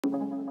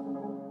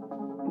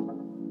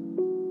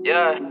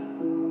Yeah.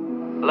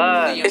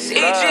 Love. It's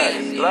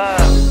EG.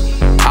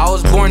 Love. I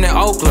was born in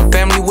Oakland,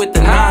 family with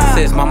the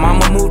nonsense. My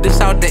mama moved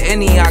us out to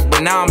Antioch, but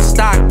now I'm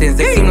Stockton.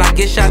 They seem like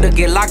it shot to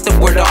get locked up,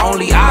 we're the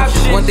only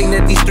options. One thing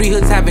that these three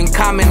hoods have in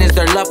common is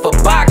their love for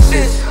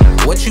boxes.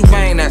 What you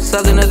bang, that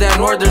southern or that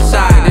northern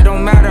side? It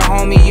don't matter,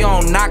 homie, you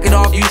don't knock it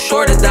off, you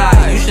sure to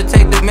die. You should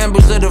take the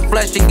members of the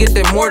flesh and get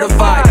them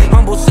mortified.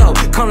 Humble self,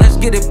 come let's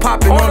get it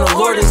poppin' on the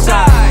Lord's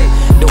side.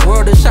 The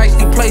world a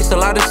shiesty place, a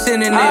lot of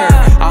sin in there.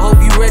 I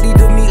hope you ready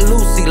to meet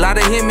Lucy, lot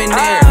of him in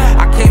there.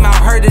 I came out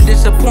hurt and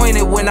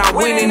disappointed when I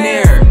went in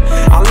there.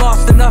 I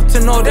lost enough to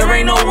know there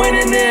ain't no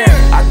winning there.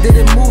 I did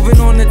it moving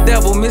on the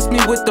devil, miss me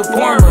with the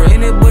former.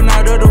 In it but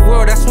not of the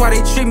world, that's why they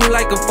treat me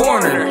like a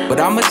foreigner. But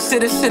I'm a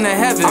citizen of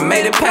heaven, I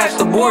made it past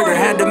the border.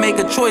 Had to make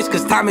a choice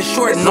cause time is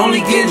short and only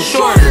getting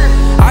shorter.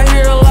 I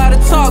hear a lot of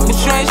talk but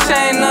you ain't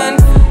saying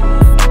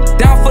nothing.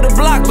 Down for the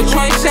block but you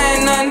ain't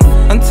saying nothing.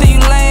 Until you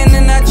layin'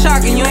 in that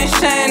chalk and you ain't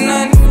saying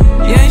nothing.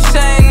 You ain't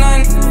saying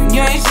nothing,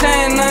 you ain't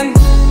saying nothing.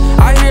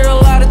 I hear a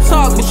lot of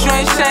talk but you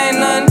ain't saying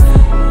nothing.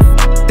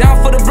 Down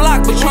for the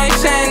block but you ain't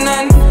saying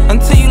nothing.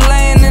 Until you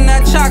layin' in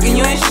that chalk and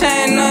you ain't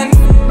saying nothing.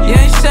 You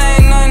ain't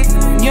saying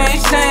nothing, you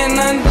ain't saying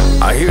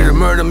nothing. I hear the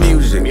murder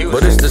music,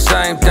 but it's the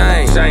same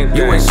thing.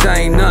 You ain't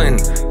saying nothing.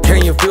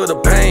 Can you feel the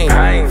pain?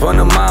 From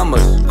the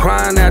mamas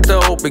crying at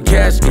the open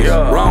casket.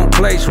 Wrong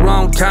place,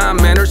 wrong time,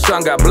 man, her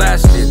son got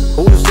blasted.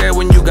 Who's there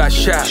when you got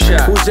shot?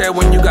 Who's there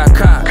when you got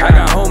caught? I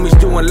got homies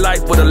doing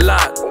life with a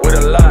lot.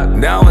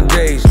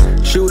 Nowadays,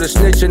 shooters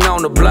snitching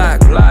on the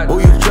block. Who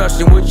you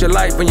trusting with your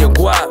life and your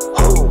guap?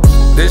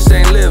 This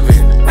ain't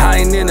living, I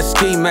ain't in a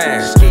ski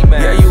mask.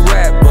 Yeah, you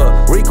rap,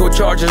 but Rico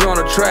charges on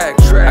the track.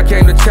 I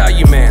came to tell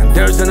you, man,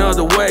 there's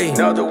another way.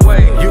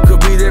 You could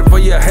be there for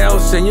your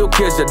health and your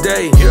kids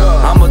today.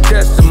 I'm a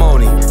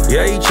testimony,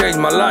 yeah, he changed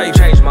my life.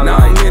 Now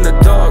I'm in the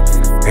dark,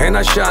 and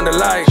I shine the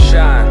light.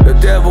 The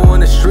devil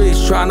in the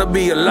streets trying to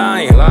be a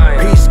lion.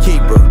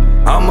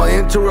 Peacekeeper, I'ma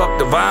interrupt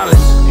the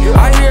violence.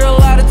 I hear a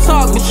lot of